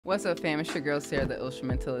What's up fam, it's your girl Sarah the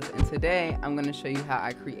Illstrumentalist, and today I'm going to show you how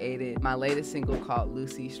I created my latest single called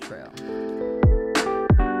Lucy's Trail.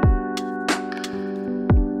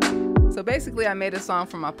 So basically I made a song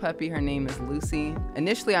for my puppy, her name is Lucy.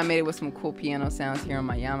 Initially I made it with some cool piano sounds here on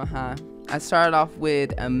my Yamaha. I started off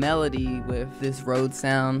with a melody with this road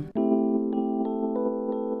sound.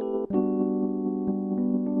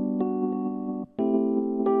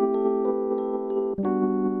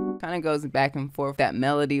 Kind of goes back and forth, that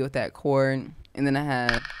melody with that chord. And then I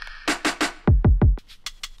have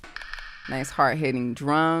nice hard-hitting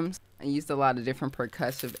drums. I used a lot of different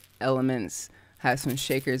percussive elements. Have some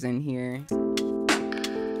shakers in here.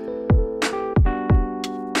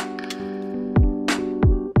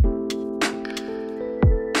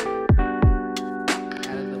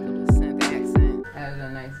 Added a little synth accent. Added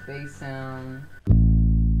a nice bass sound.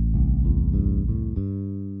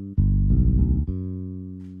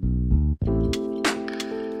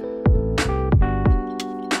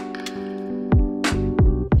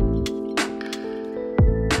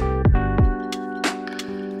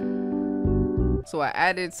 So I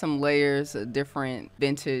added some layers of different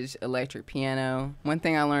vintage electric piano. One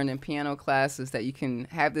thing I learned in piano class is that you can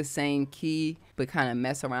have the same key but kind of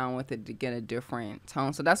mess around with it to get a different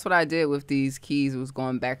tone. So that's what I did with these keys. It was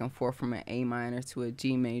going back and forth from an A minor to a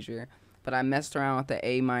G major, but I messed around with the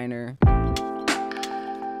A minor.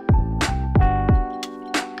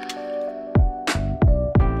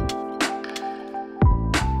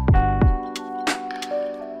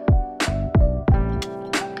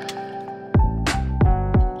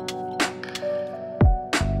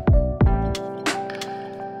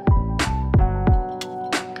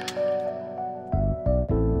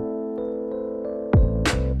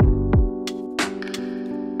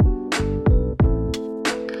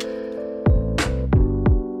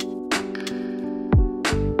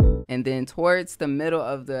 And then towards the middle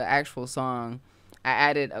of the actual song, I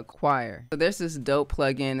added a choir. So there's this dope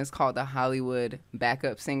plugin, it's called the Hollywood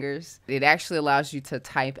Backup Singers. It actually allows you to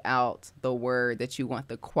type out the word that you want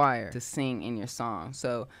the choir to sing in your song.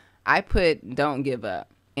 So I put "Don't Give Up,"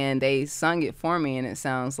 and they sung it for me, and it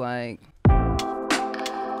sounds like.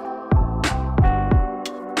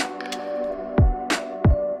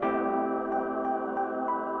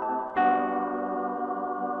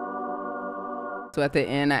 So at the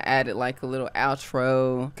end, I added like a little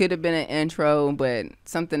outro. Could have been an intro, but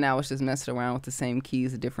something that was just messing around with the same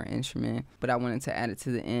keys, a different instrument. But I wanted to add it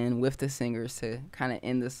to the end with the singers to kind of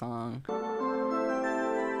end the song.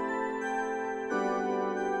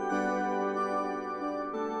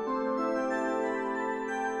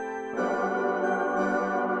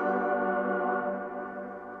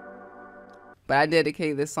 But I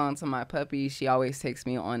dedicate this song to my puppy. She always takes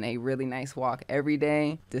me on a really nice walk every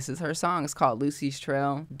day. This is her song. It's called Lucy's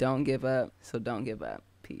Trail. Don't give up, so don't give up.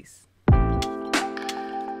 Peace.